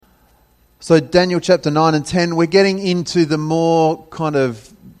So Daniel chapter 9 and 10, we're getting into the more kind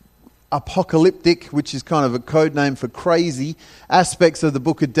of apocalyptic, which is kind of a code name for crazy, aspects of the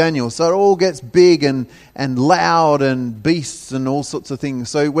book of Daniel. So it all gets big and loud and beasts and all sorts of things.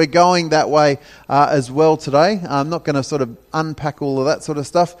 So we're going that way as well today. I'm not going to sort of unpack all of that sort of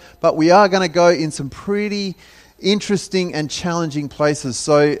stuff, but we are going to go in some pretty interesting and challenging places.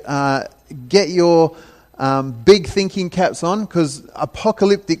 So get your big thinking caps on, because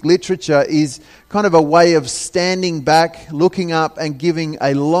apocalyptic literature is kind of a way of standing back, looking up and giving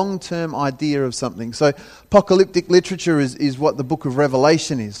a long-term idea of something. So apocalyptic literature is what the book of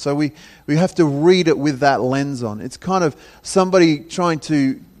Revelation is. So we have to read it with that lens on. It's kind of somebody trying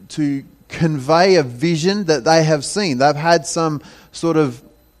to convey a vision that they have seen. They've had some sort of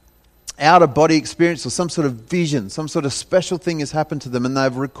out-of-body experience or some sort of vision, some sort of special thing has happened to them, and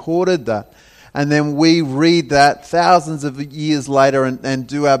they've recorded that. And then we read that thousands of years later and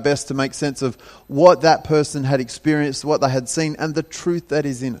do our best to make sense of what that person had experienced, what they had seen, and the truth that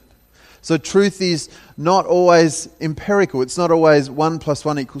is in it. So truth is not always empirical. It's not always 1 +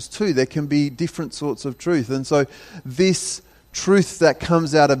 1 = 2. There can be different sorts of truth. And so this truth that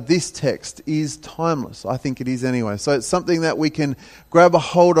comes out of this text is timeless. I think it is anyway. So it's something that we can grab a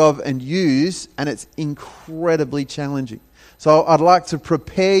hold of and use, and it's incredibly challenging. So I'd like to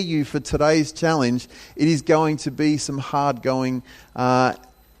prepare you for today's challenge. It is going to be some hard-going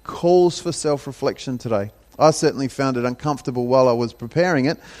calls for self-reflection today. I certainly found it uncomfortable while I was preparing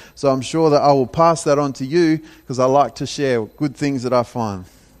it, so I'm sure that I will pass that on to you, because I like to share good things that I find.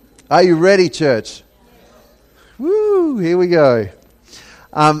 Are you ready, church? Woo, here we go.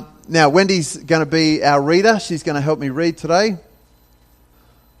 Now, Wendy's going to be our reader. She's going to help me read today.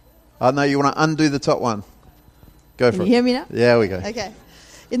 I know you want to undo the top one. Go for it. Can you hear me now? Yeah, we go. Okay.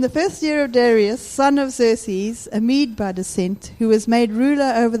 In the first year of Darius, son of Xerxes, a Mede by descent, who was made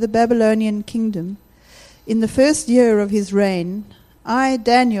ruler over the Babylonian kingdom, in the first year of his reign, I,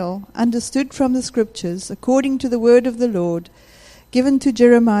 Daniel, understood from the scriptures, according to the word of the Lord, given to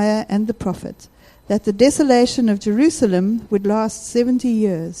Jeremiah and the prophet, that the desolation of Jerusalem would last 70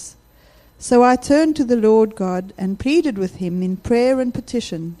 years. So I turned to the Lord God and pleaded with him in prayer and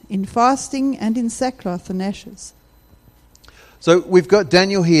petition, in fasting and in sackcloth and ashes. So we've got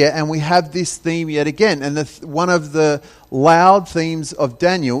Daniel here, and we have this theme yet again. And one of the loud themes of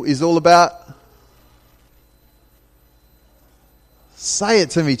Daniel is all about... Say it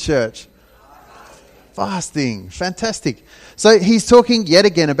to me, church. Fasting. Fantastic. So he's talking yet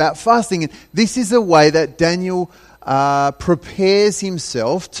again about fasting. And this is a way that Daniel prepares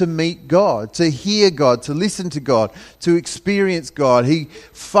himself to meet God, to hear God, to listen to God, to experience God. He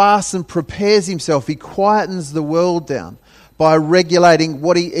fasts and prepares himself. He quietens the world down by regulating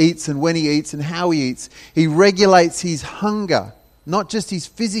what he eats and when he eats and how he eats. He regulates his hunger, not just his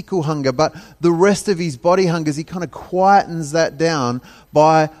physical hunger, but the rest of his body hungers. He kind of quietens that down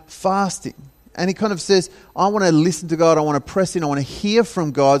by fasting. And he kind of says, I want to listen to God, I want to press in, I want to hear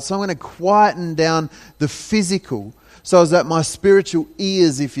from God, so I'm going to quieten down the physical so as that my spiritual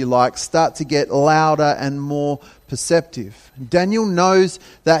ears, if you like, start to get louder and more perceptive. Daniel knows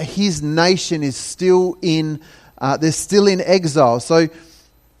that his nation is still they're still in exile. So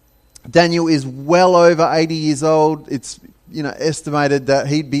Daniel is well over 80 years old. It's estimated that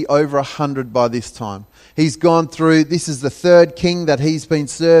he'd be over 100 by this time. He's gone through, this is the third king that he's been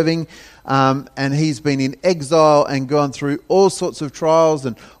serving, and he's been in exile and gone through all sorts of trials,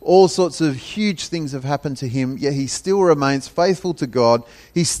 and all sorts of huge things have happened to him, yet he still remains faithful to God.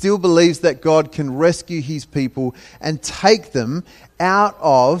 He still believes that God can rescue his people and take them out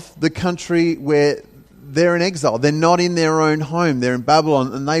of the country where they're in exile. They're not in their own home. They're in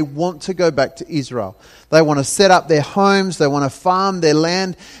Babylon, and they want to go back to Israel. They want to set up their homes. They want to farm their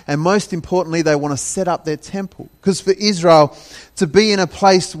land. And most importantly, they want to set up their temple. Because for Israel, to be in a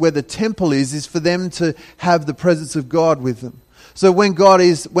place where the temple is for them to have the presence of God with them. So when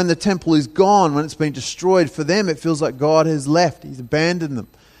the temple is gone, when it's been destroyed, for them it feels like God has left. He's abandoned them.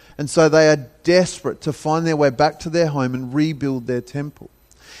 And so they are desperate to find their way back to their home and rebuild their temple.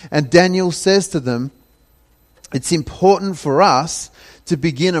 And Daniel says to them, it's important for us to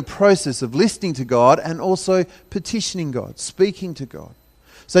begin a process of listening to God and also petitioning God, speaking to God.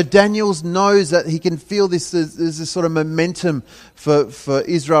 So Daniel knows that he can feel there's this sort of momentum for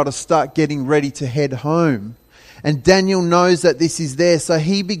Israel to start getting ready to head home. And Daniel knows that this is there, so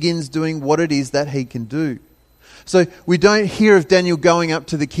he begins doing what it is that he can do. So we don't hear of Daniel going up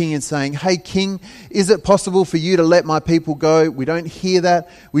to the king and saying, hey, king, is it possible for you to let my people go? We don't hear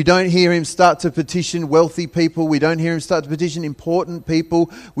that. We don't hear him start to petition wealthy people. We don't hear him start to petition important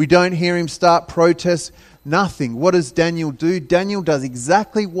people. We don't hear him start protests. nothing. What does Daniel do? Daniel does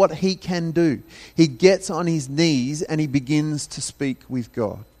exactly what he can do. He gets on his knees and he begins to speak with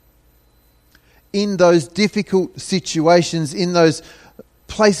God. In those difficult situations, in those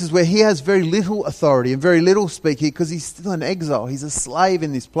places where he has very little authority and very little speaking, because he's still in exile, he's a slave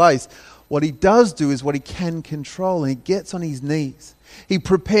in this place, what he does do is what he can control, and he gets on his knees. He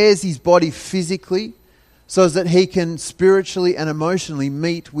prepares his body physically so that he can spiritually and emotionally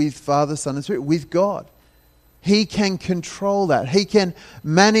meet with Father, Son and Spirit, with God. He can control that. He can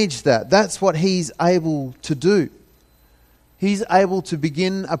manage that. That's what he's able to do. He's able to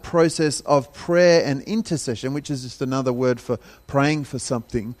begin a process of prayer and intercession, which is just another word for praying for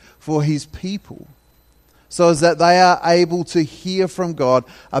something, for his people, so as that they are able to hear from God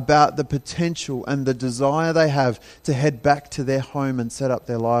about the potential and the desire they have to head back to their home and set up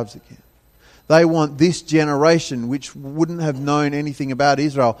their lives again. They want this generation, which wouldn't have known anything about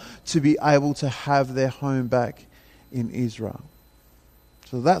Israel, to be able to have their home back in Israel.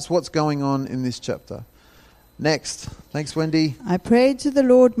 So that's what's going on in this chapter. Next. Thanks, Wendy. I prayed to the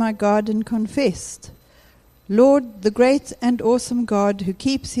Lord my God and confessed, Lord, the great and awesome God who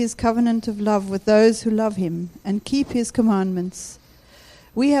keeps his covenant of love with those who love him and keep his commandments.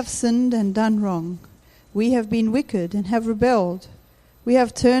 We have sinned and done wrong. We have been wicked and have rebelled. We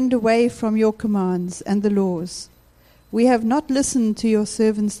have turned away from your commands and the laws. We have not listened to your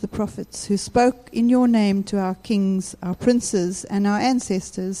servants the prophets, who spoke in your name to our kings, our princes, and our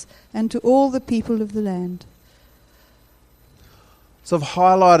ancestors, and to all the people of the land. So I've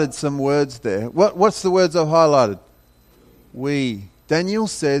highlighted some words there. What's the words I've highlighted? We. Daniel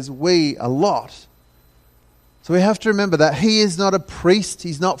says we a lot. So we have to remember that he is not a priest.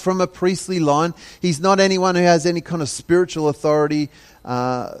 He's not from a priestly line. He's not anyone who has any kind of spiritual authority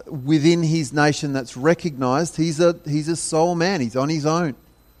within his nation that's recognized. He's a sole man. He's on his own.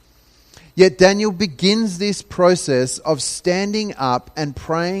 Yet Daniel begins this process of standing up and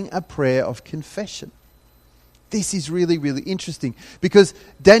praying a prayer of confession. This is really, really interesting, because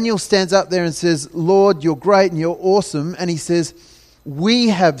Daniel stands up there and says, Lord, you're great and you're awesome. And he says, we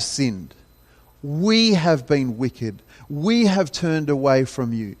have sinned. We have been wicked. We have turned away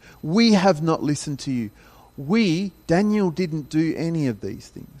from you. We have not listened to you. Daniel didn't do any of these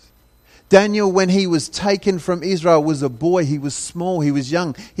things. Daniel, when he was taken from Israel, was a boy. He was small. He was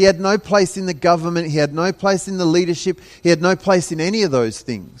young. He had no place in the government. He had no place in the leadership. He had no place in any of those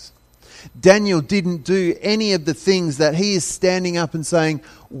things. Daniel didn't do any of the things that he is standing up and saying,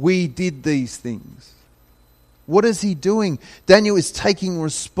 we did these things. What is he doing? Daniel is taking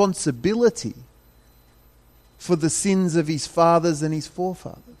responsibility for the sins of his fathers and his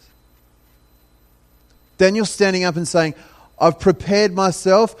forefathers. Daniel's standing up and saying, I've prepared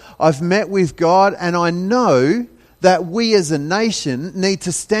myself, I've met with God, and I know that we as a nation need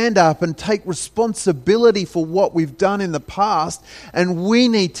to stand up and take responsibility for what we've done in the past, and we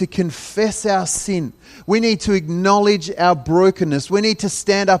need to confess our sin. We need to acknowledge our brokenness. We need to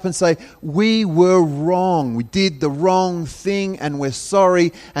stand up and say, we were wrong. We did the wrong thing and we're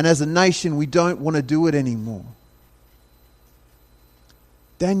sorry, and as a nation we don't want to do it anymore.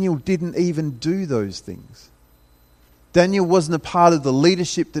 Daniel didn't even do those things. Daniel wasn't a part of the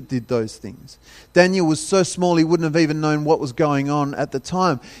leadership that did those things. Daniel was so small he wouldn't have even known what was going on at the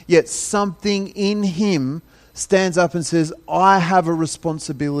time. Yet something in him stands up and says, I have a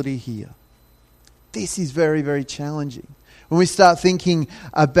responsibility here. This is very, very challenging. When we start thinking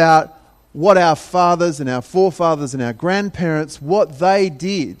about what our fathers and our forefathers and our grandparents, what they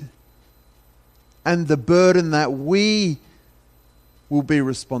did, and the burden that we will be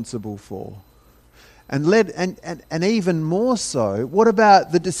responsible for. And even more so, what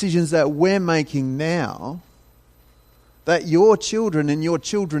about the decisions that we're making now that your children and your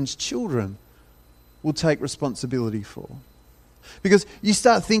children's children will take responsibility for? Because you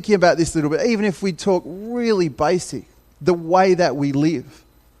start thinking about this a little bit, even if we talk really basic, the way that we live,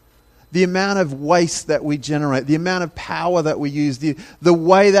 the amount of waste that we generate, the amount of power that we use, the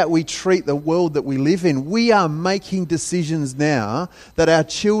way that we treat the world that we live in. We are making decisions now that our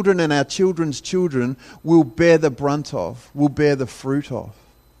children and our children's children will bear the brunt of, will bear the fruit of.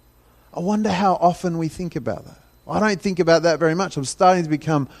 I wonder how often we think about that. I don't think about that very much. I'm starting to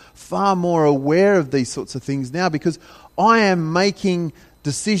become far more aware of these sorts of things now, because I am making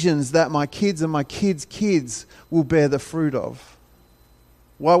decisions that my kids and my kids' kids will bear the fruit of.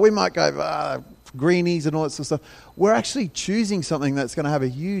 While we might go, greenies and all that sort of stuff, we're actually choosing something that's going to have a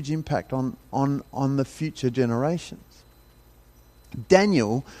huge impact on the future generations.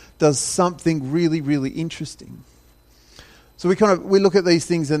 Daniel does something really, really interesting. So we look at these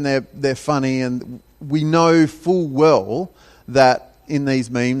things and they're funny, and we know full well that in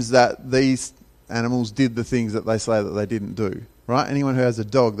these memes that these animals did the things that they say that they didn't do, right? Anyone who has a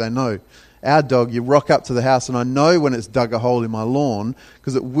dog, they know. Our dog, you rock up to the house and I know when it's dug a hole in my lawn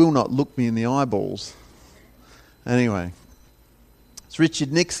because it will not look me in the eyeballs. Anyway, it's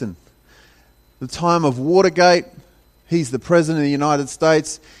Richard Nixon. The time of Watergate, he's the president of the United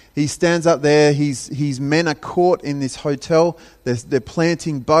States. He stands up there, his men are caught in this hotel. They're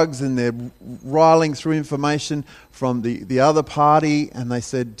planting bugs and they're riling through information from the other party. And they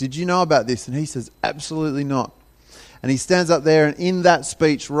said, did you know about this? And he says, absolutely not. And he stands up there and in that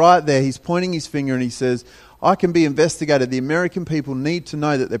speech right there, he's pointing his finger and he says, I can be investigated. The American people need to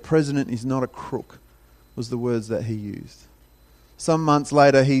know that their president is not a crook, was the words that he used. Some months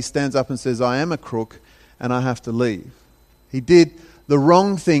later, he stands up and says, I am a crook and I have to leave. He did the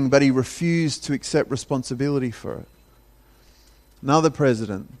wrong thing, but he refused to accept responsibility for it. Another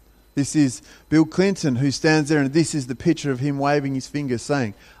president, this is Bill Clinton, who stands there and this is the picture of him waving his finger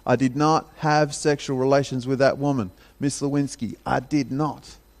saying, I did not have sexual relations with that woman, Miss Lewinsky. I did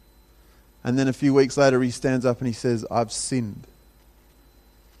not. And then a few weeks later he stands up and he says, I've sinned.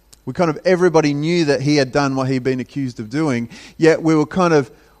 Everybody knew that he had done what he'd been accused of doing, yet we were kind of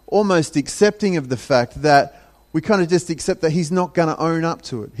almost accepting of the fact that we kind of just accept that he's not going to own up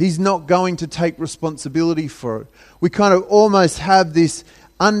to it. He's not going to take responsibility for it. We kind of almost have this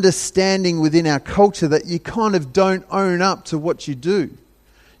understanding within our culture that you kind of don't own up to what you do.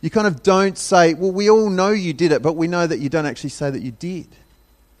 You kind of don't say, well, we all know you did it, but we know that you don't actually say that you did.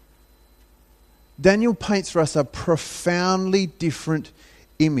 Daniel paints for us a profoundly different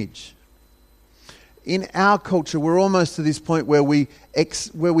image. In our culture, we're almost to this point where we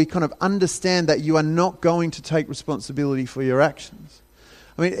kind of understand that you are not going to take responsibility for your actions.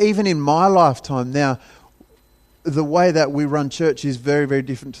 I mean, even in my lifetime now, the way that we run church is very, very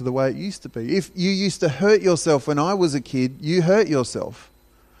different to the way it used to be. If you used to hurt yourself when I was a kid, you hurt yourself.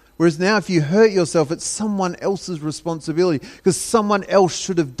 Whereas now if you hurt yourself, it's someone else's responsibility because someone else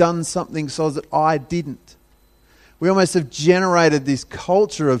should have done something so that I didn't. We almost have generated this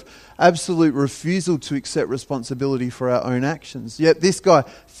culture of absolute refusal to accept responsibility for our own actions. Yet this guy,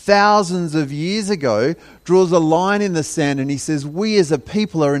 thousands of years ago, draws a line in the sand and he says, we as a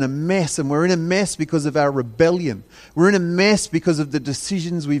people are in a mess, and we're in a mess because of our rebellion. We're in a mess because of the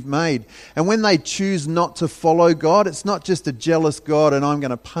decisions we've made. And when they choose not to follow God, it's not just a jealous God and I'm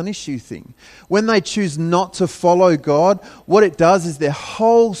going to punish you thing. When they choose not to follow God, what it does is their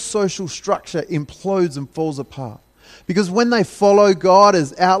whole social structure implodes and falls apart. Because when they follow God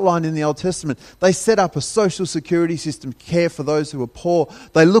as outlined in the Old Testament, they set up a social security system to care for those who are poor.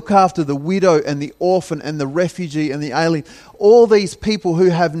 They look after the widow and the orphan and the refugee and the alien. All these people who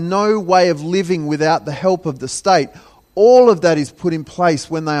have no way of living without the help of the state. All of that is put in place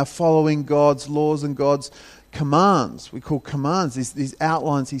when they are following God's laws and God's commands. We call commands, these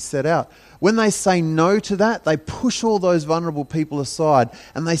outlines he set out. When they say no to that, they push all those vulnerable people aside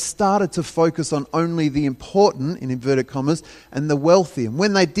and they started to focus on only the important, in inverted commas, and the wealthy. And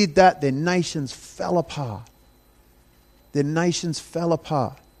when they did that, their nations fell apart. Their nations fell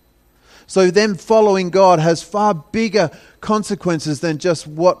apart. So them following God has far bigger consequences than just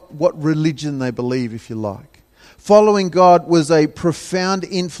what religion they believe, if you like. Following God was a profound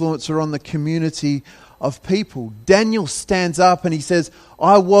influencer on the community of people. Daniel stands up and he says,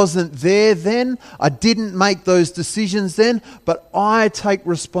 I wasn't there then, I didn't make those decisions then, but I take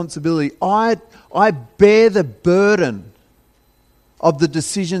responsibility. I bear the burden of the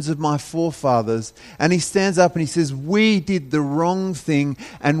decisions of my forefathers. And he stands up and he says, we did the wrong thing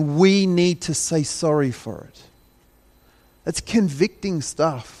and we need to say sorry for it. It's convicting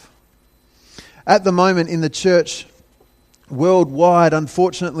stuff. At the moment in the church worldwide,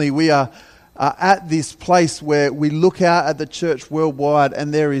 unfortunately, we are at this place where we look out at the church worldwide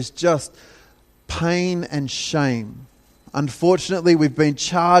and there is just pain and shame. Unfortunately, we've been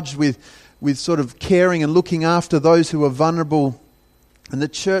charged with sort of caring and looking after those who are vulnerable. And the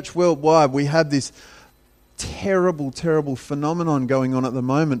church worldwide, we have this terrible, terrible phenomenon going on at the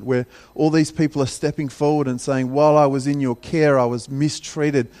moment where all these people are stepping forward and saying, while I was in your care, I was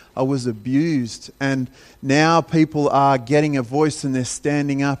mistreated, I was abused. And now people are getting a voice and they're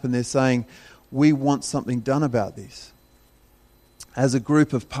standing up and they're saying, we want something done about this. As a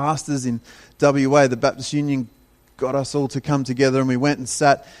group of pastors in WA, the Baptist Union got us all to come together and we went and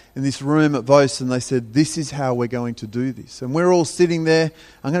sat in this room at Vos and they said, this is how we're going to do this. And we're all sitting there,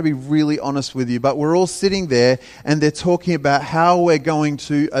 I'm going to be really honest with you, but we're all sitting there and they're talking about how we're going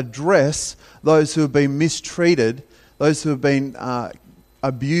to address those who have been mistreated, those who have been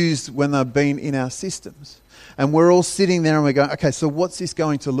abused when they've been in our systems. And we're all sitting there and we're going, okay, so what's this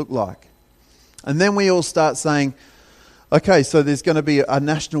going to look like? And then we all start saying, Okay, so there's going to be a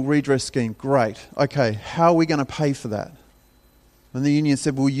national redress scheme. Great. Okay, how are we going to pay for that? And the union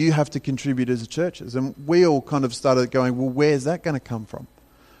said, well, you have to contribute as churches. And we all kind of started going, well, where's that going to come from?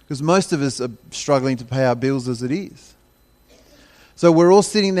 Because most of us are struggling to pay our bills as it is. So we're all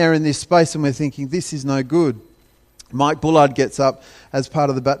sitting there in this space and we're thinking, this is no good. Mike Bullard gets up as part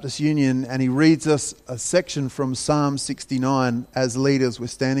of the Baptist Union and he reads us a section from Psalm 69 as leaders. We're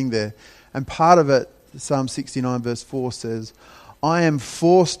standing there. And part of it, Psalm 69 verse 4 says, I am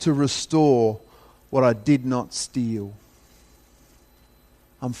forced to restore what I did not steal.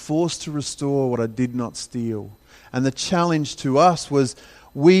 I'm forced to restore what I did not steal. And the challenge to us was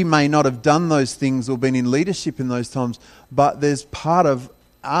we may not have done those things or been in leadership in those times, but there's part of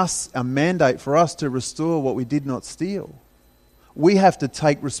us, a mandate for us to restore what we did not steal. We have to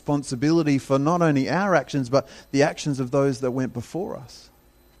take responsibility for not only our actions, but the actions of those that went before us.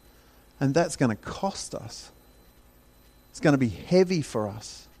 And that's going to cost us. It's going to be heavy for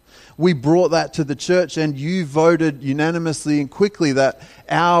us. We brought that to the church and you voted unanimously and quickly that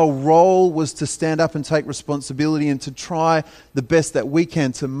our role was to stand up and take responsibility and to try the best that we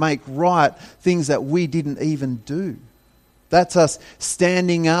can to make right things that we didn't even do. That's us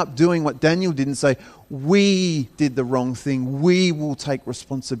standing up, doing what Daniel did and say, we did the wrong thing. We will take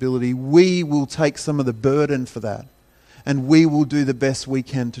responsibility. We will take some of the burden for that. And we will do the best we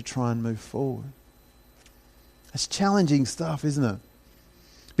can to try and move forward. It's challenging stuff, isn't it?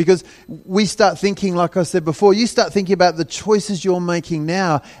 Because we start thinking, like I said before, you start thinking about the choices you're making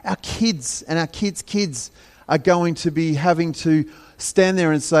now. Our kids and our kids' kids are going to be having to stand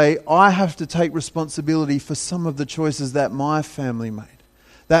there and say, I have to take responsibility for some of the choices that my family made,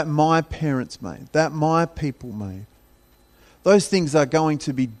 that my parents made, that my people made. Those things are going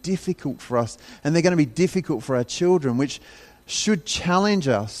to be difficult for us, and they're going to be difficult for our children, which should challenge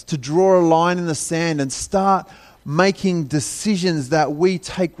us to draw a line in the sand and start making decisions that we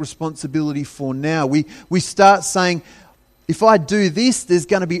take responsibility for now. We start saying, if I do this, there's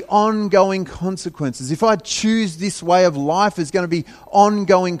going to be ongoing consequences. If I choose this way of life, there's going to be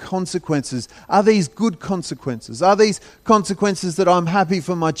ongoing consequences. Are these good consequences? Are these consequences that I'm happy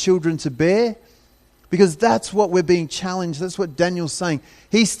for my children to bear? Because that's what we're being challenged. That's what Daniel's saying.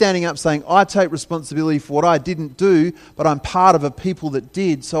 He's standing up saying, I take responsibility for what I didn't do, but I'm part of a people that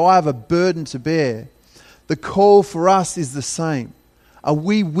did, so I have a burden to bear. The call for us is the same. Are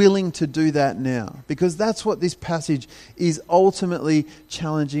we willing to do that now? Because that's what this passage is ultimately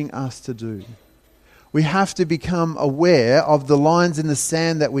challenging us to do. We have to become aware of the lines in the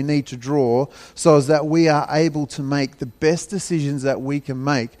sand that we need to draw so as that we are able to make the best decisions that we can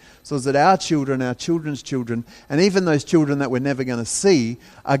make so as that our children, our children's children, and even those children that we're never going to see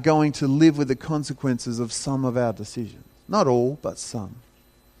are going to live with the consequences of some of our decisions. Not all, but some.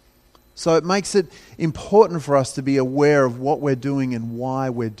 So it makes it important for us to be aware of what we're doing and why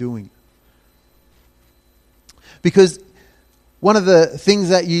we're doing it. Because one of the things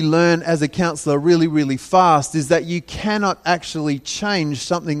that you learn as a counselor really, really fast is that you cannot actually change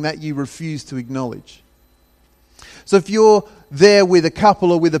something that you refuse to acknowledge. So if you're there with a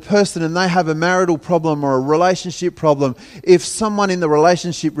couple or with a person and they have a marital problem or a relationship problem, if someone in the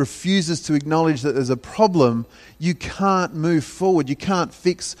relationship refuses to acknowledge that there's a problem, you can't move forward. You can't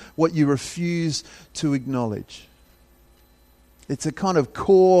fix what you refuse to acknowledge. It's a kind of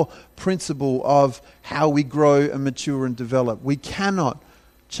core principle of how we grow and mature and develop. We cannot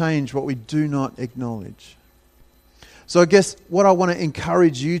change what we do not acknowledge. So I guess what I want to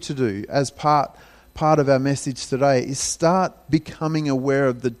encourage you to do as part of our message today is start becoming aware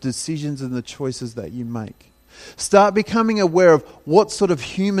of the decisions and the choices that you make. Start becoming aware of what sort of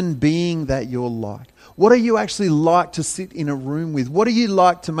human being that you're like. What are you actually like to sit in a room with? What do you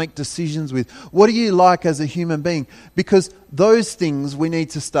like to make decisions with? What do you like as a human being? Because those things we need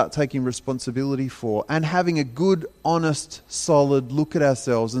to start taking responsibility for and having a good, honest, solid look at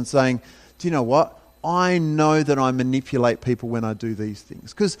ourselves and saying, do you know what? I know that I manipulate people when I do these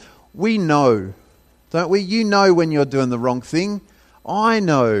things. Because we know, don't we? You know when you're doing the wrong thing. I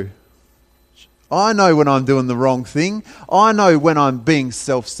know when I'm doing the wrong thing. I know when I'm being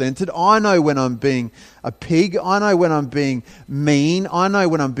self-centered. I know when I'm being a pig. I know when I'm being mean. I know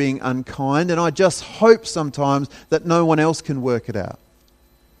when I'm being unkind. And I just hope sometimes that no one else can work it out.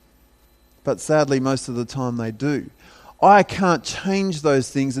 But sadly, most of the time they do. I can't change those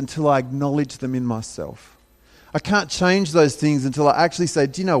things until I acknowledge them in myself. I can't change those things until I actually say,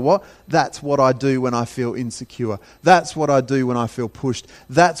 do you know what? That's what I do when I feel insecure. That's what I do when I feel pushed.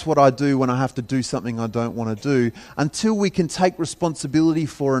 That's what I do when I have to do something I don't want to do. Until we can take responsibility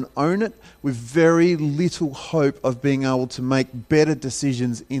for and own it, with very little hope of being able to make better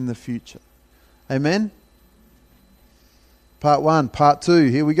decisions in the future. Amen? Part 1. Part 2.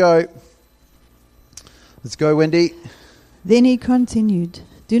 Here we go. Let's go, Wendy. Then he continued,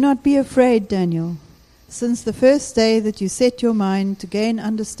 "Do not be afraid, Daniel. Since the first day that you set your mind to gain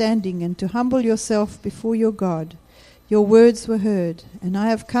understanding and to humble yourself before your God, your words were heard, and I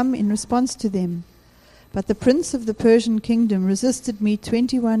have come in response to them. But the prince of the Persian kingdom resisted me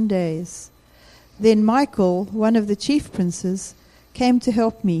 21 days. Then Michael, one of the chief princes, came to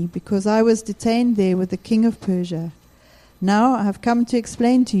help me, because I was detained there with the king of Persia. Now I have come to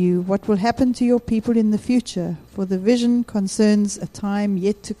explain to you what will happen to your people in the future, for the vision concerns a time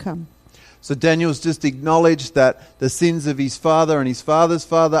yet to come." So Daniel's just acknowledged that the sins of his father and his father's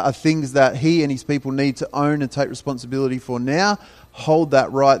father are things that he and his people need to own and take responsibility for now. Hold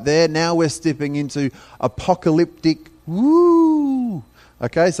that right there. Now we're stepping into apocalyptic woo.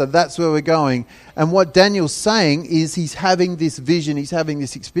 Okay, so that's where we're going. And what Daniel's saying is he's having this vision, he's having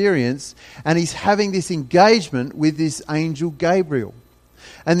this experience, and he's having this engagement with this angel Gabriel.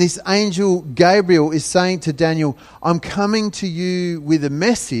 And this angel Gabriel is saying to Daniel, I'm coming to you with a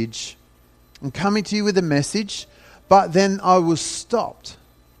message. I'm coming to you with a message, but then I was stopped.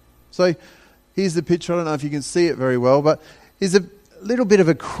 So here's the picture. I don't know if you can see it very well, but here's a little bit of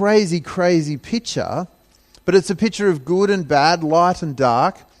a crazy picture. But it's a picture of good and bad, light and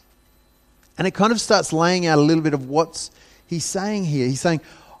dark. And it kind of starts laying out a little bit of what he's saying here. He's saying,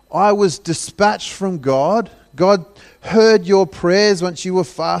 I was dispatched from God. God heard your prayers once you were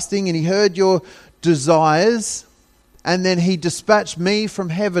fasting, and he heard your desires. And then he dispatched me from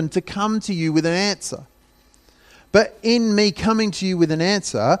heaven to come to you with an answer. But in me coming to you with an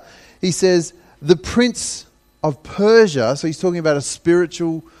answer, he says, the prince of Persia, so he's talking about a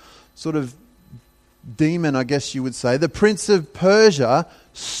spiritual sort of demon, I guess you would say. The prince of Persia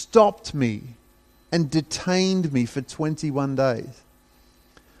stopped me and detained me for 21 days.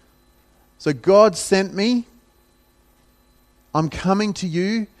 So God sent me. I'm coming to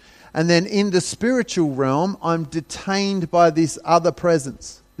you. And then in the spiritual realm, I'm detained by this other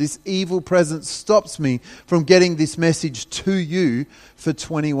presence. This evil presence stops me from getting this message to you for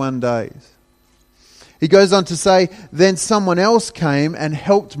 21 days. He goes on to say, then someone else came and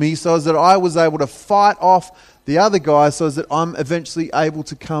helped me so that I was able to fight off the other guy so that I'm eventually able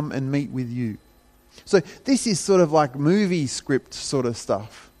to come and meet with you. So this is sort of like movie script sort of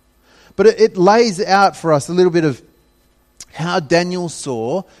stuff. But it lays out for us a little bit of how Daniel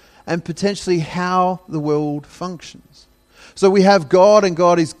saw and potentially how the world functions. So we have God, and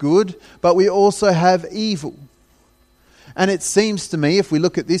God is good, but we also have evil. And it seems to me, if we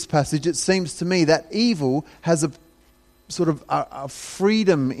look at this passage, it seems to me that evil has a sort of a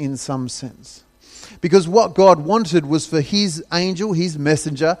freedom in some sense. Because what God wanted was for his angel, his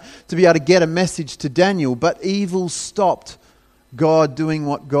messenger, to be able to get a message to Daniel, but evil stopped God doing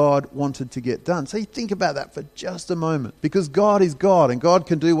what God wanted to get done. So you think about that for just a moment. Because God is God, and God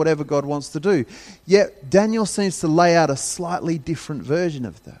can do whatever God wants to do. Yet Daniel seems to lay out a slightly different version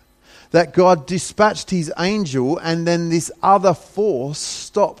of that. That God dispatched his angel, and then this other force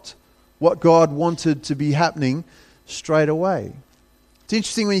stopped what God wanted to be happening straight away. It's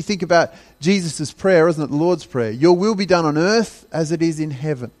interesting when you think about Jesus' prayer, isn't it? The Lord's Prayer. Your will be done on earth as it is in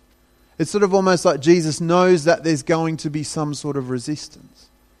heaven. It's sort of almost like Jesus knows that there's going to be some sort of resistance.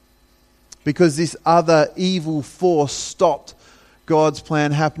 Because this other evil force stopped God's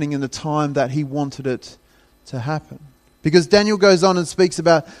plan happening in the time that he wanted it to happen. Because Daniel goes on and speaks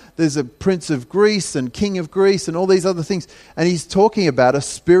about there's a prince of Greece and king of Greece and all these other things. And he's talking about a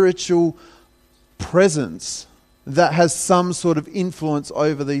spiritual presence that has some sort of influence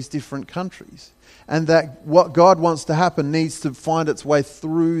over these different countries. And that what God wants to happen needs to find its way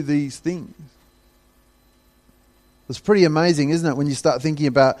through these things. It's pretty amazing, isn't it, when you start thinking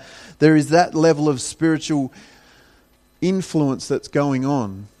about there is that level of spiritual influence that's going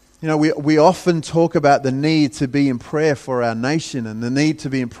on. You know, we often talk about the need to be in prayer for our nation, and the need to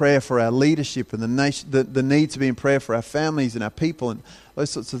be in prayer for our leadership, and the need to be in prayer for our families and our people and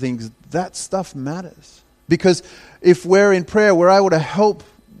those sorts of things. That stuff matters. Because if we're in prayer, we're able to help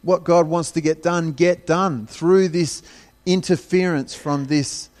what God wants to get done through this interference from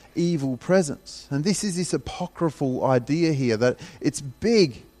this evil presence. And this is this apocryphal idea here that it's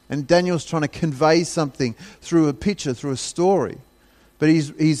big, and Daniel's trying to convey something through a picture, through a story. But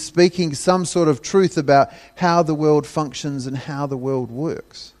he's speaking some sort of truth about how the world functions and how the world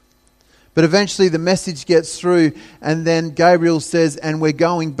works. But eventually the message gets through, and then Gabriel says, and we're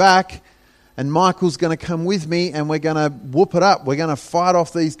going back, and Michael's going to come with me, and we're going to whoop it up. We're going to fight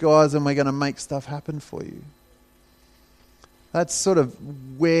off these guys, and we're going to make stuff happen for you. That's sort of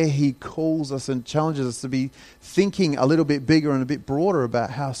where he calls us and challenges us to be thinking a little bit bigger and a bit broader about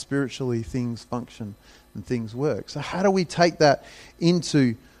how spiritually things function and things work. So how do we take that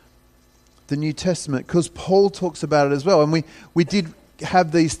into the New Testament? Because Paul talks about it as well. And we did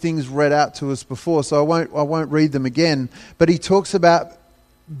have these things read out to us before, so I won't read them again. But he talks about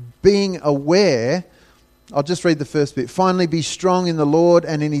being aware. I'll just read the first bit. Finally, be strong in the Lord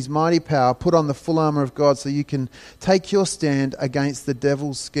and in his mighty power. Put on the full armour of God so you can take your stand against the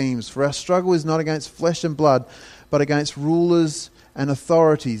devil's schemes. For our struggle is not against flesh and blood, but against rulers and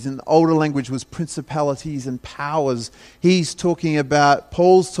authorities. In the older language was principalities and powers. Paul's talking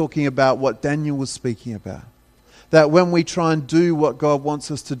about what Daniel was speaking about. That when we try and do what God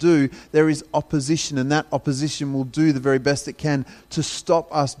wants us to do, there is opposition, and that opposition will do the very best it can to stop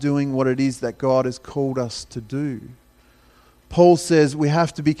us doing what it is that God has called us to do. Paul says we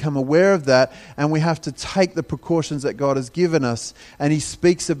have to become aware of that, and we have to take the precautions that God has given us, and he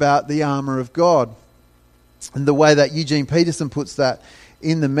speaks about the armour of God. And the way that Eugene Peterson puts that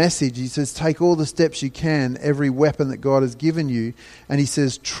in the Message, he says, take all the steps you can, every weapon that God has given you, and he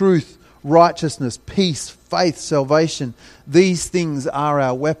says, truth, righteousness, peace, faith, salvation. These things are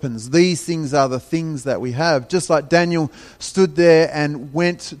our weapons. These things are the things that we have. Just like Daniel stood there and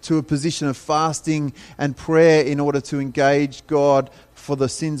went to a position of fasting and prayer in order to engage God for the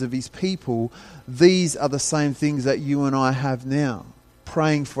sins of his people, these are the same things that you and I have now.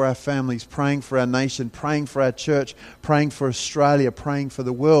 Praying for our families, praying for our nation, praying for our church, praying for Australia, praying for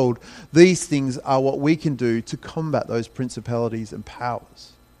the world. These things are what we can do to combat those principalities and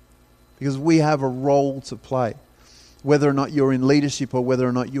powers. Because we have a role to play, whether or not you're in leadership or whether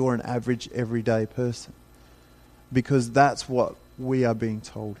or not you're an average, everyday person. Because that's what we are being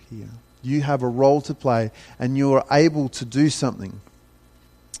told here. You have a role to play and you're able to do something.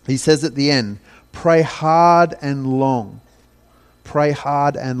 He says at the end, pray hard and long. Pray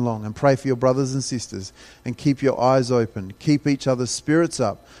hard and long, and pray for your brothers and sisters, and keep your eyes open. Keep each other's spirits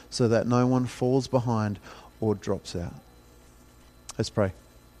up so that no one falls behind or drops out. Let's pray.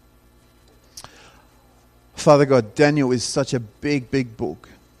 Father God, Daniel is such a big, big book.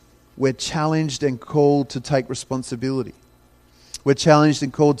 We're challenged and called to take responsibility. We're challenged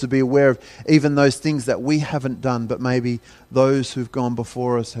and called to be aware of even those things that we haven't done, but maybe those who've gone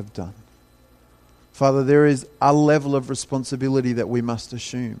before us have done. Father, there is a level of responsibility that we must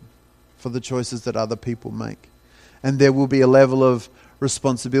assume for the choices that other people make. And there will be a level of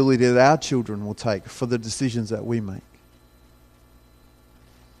responsibility that our children will take for the decisions that we make.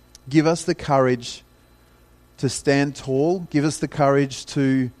 Give us the courage to stand tall. Give us the courage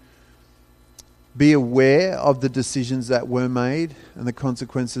to be aware of the decisions that were made and the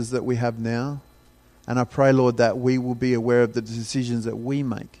consequences that we have now. And I pray, Lord, that we will be aware of the decisions that we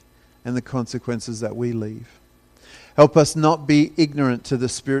make and the consequences that we leave. Help us not be ignorant to the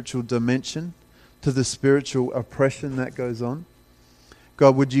spiritual dimension, to the spiritual oppression that goes on.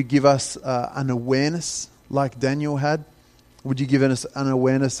 God, would you give us an awareness like Daniel had? Would you give us an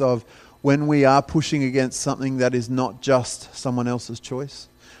awareness of when we are pushing against something that is not just someone else's choice?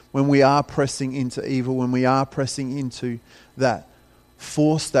 When we are pressing into evil, when we are pressing into that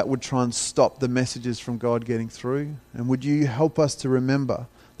force that would try and stop the messages from God getting through? And would you help us to remember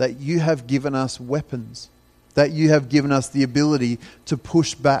that you have given us weapons, that you have given us the ability to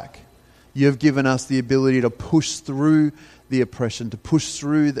push back. You have given us the ability to push through the oppression, to push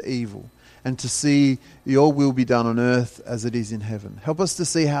through the evil, and to see your will be done on earth as it is in heaven. Help us to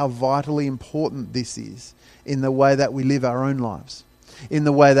see how vitally important this is in the way that we live our own lives, in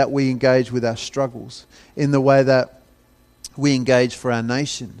the way that we engage with our struggles, in the way that we engage for our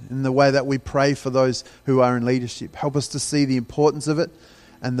nation, in the way that we pray for those who are in leadership. Help us to see the importance of it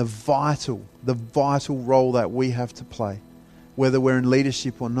and the vital role that we have to play, whether we're in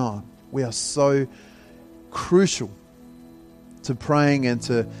leadership or not. We are so crucial to praying and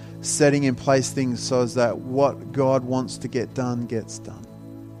to setting in place things so that what God wants to get done gets done.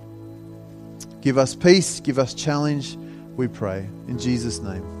 Give us peace, give us challenge, we pray. In Jesus'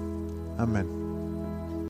 name, amen.